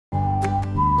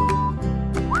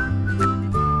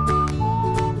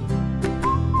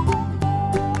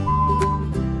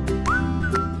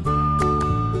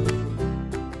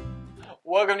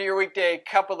Welcome to your weekday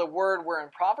cup of the Word. We're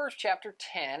in Proverbs chapter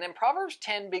 10, and Proverbs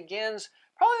 10 begins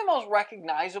probably the most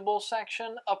recognizable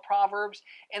section of Proverbs,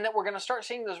 in that we're going to start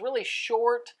seeing those really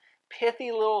short,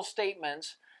 pithy little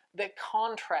statements that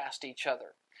contrast each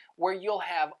other, where you'll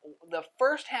have the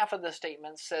first half of the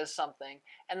statement says something,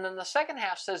 and then the second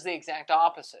half says the exact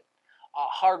opposite.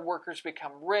 Hard workers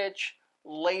become rich,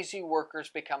 lazy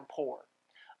workers become poor.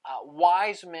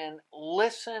 Wise men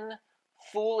listen,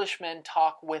 foolish men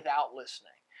talk without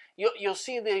listening. You'll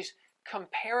see these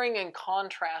comparing and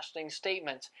contrasting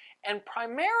statements, and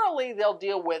primarily they'll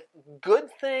deal with good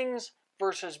things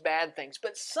versus bad things.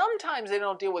 But sometimes they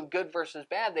don't deal with good versus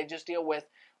bad. They just deal with,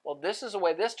 well, this is the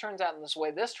way this turns out and this is the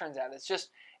way this turns out. It's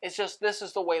just this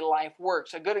is the way life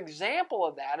works. A good example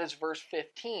of that is verse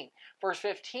 15. Verse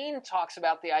 15 talks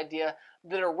about the idea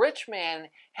that a rich man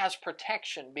has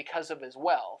protection because of his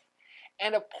wealth,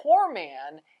 and a poor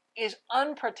man is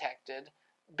unprotected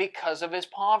because of his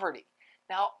poverty.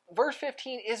 Now, verse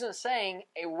 15 isn't saying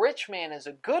a rich man is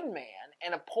a good man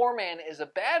and a poor man is a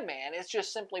bad man. It's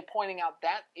just simply pointing out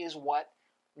that is what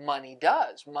money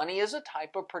does. Money is a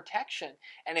type of protection,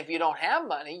 and if you don't have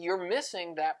money, you're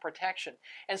missing that protection.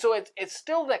 And so it's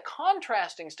still that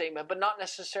contrasting statement, but not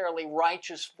necessarily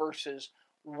righteous versus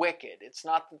wicked. It's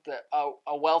not that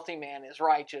a wealthy man is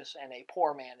righteous and a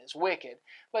poor man is wicked,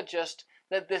 but just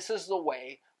that this is the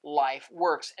way life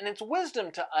works. And it's wisdom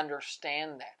to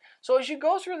understand that. So as you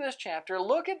go through this chapter,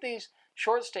 look at these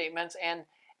short statements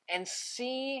and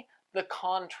see the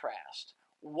contrast.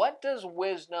 What does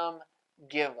wisdom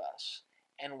give us?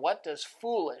 And what does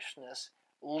foolishness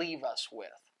leave us with?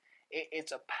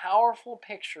 It's a powerful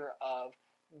picture of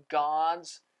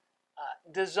God's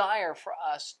desire for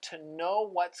us to know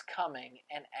what's coming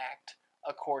and act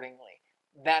accordingly.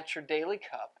 That's your Daily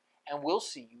Cup, and we'll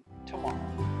see you tomorrow.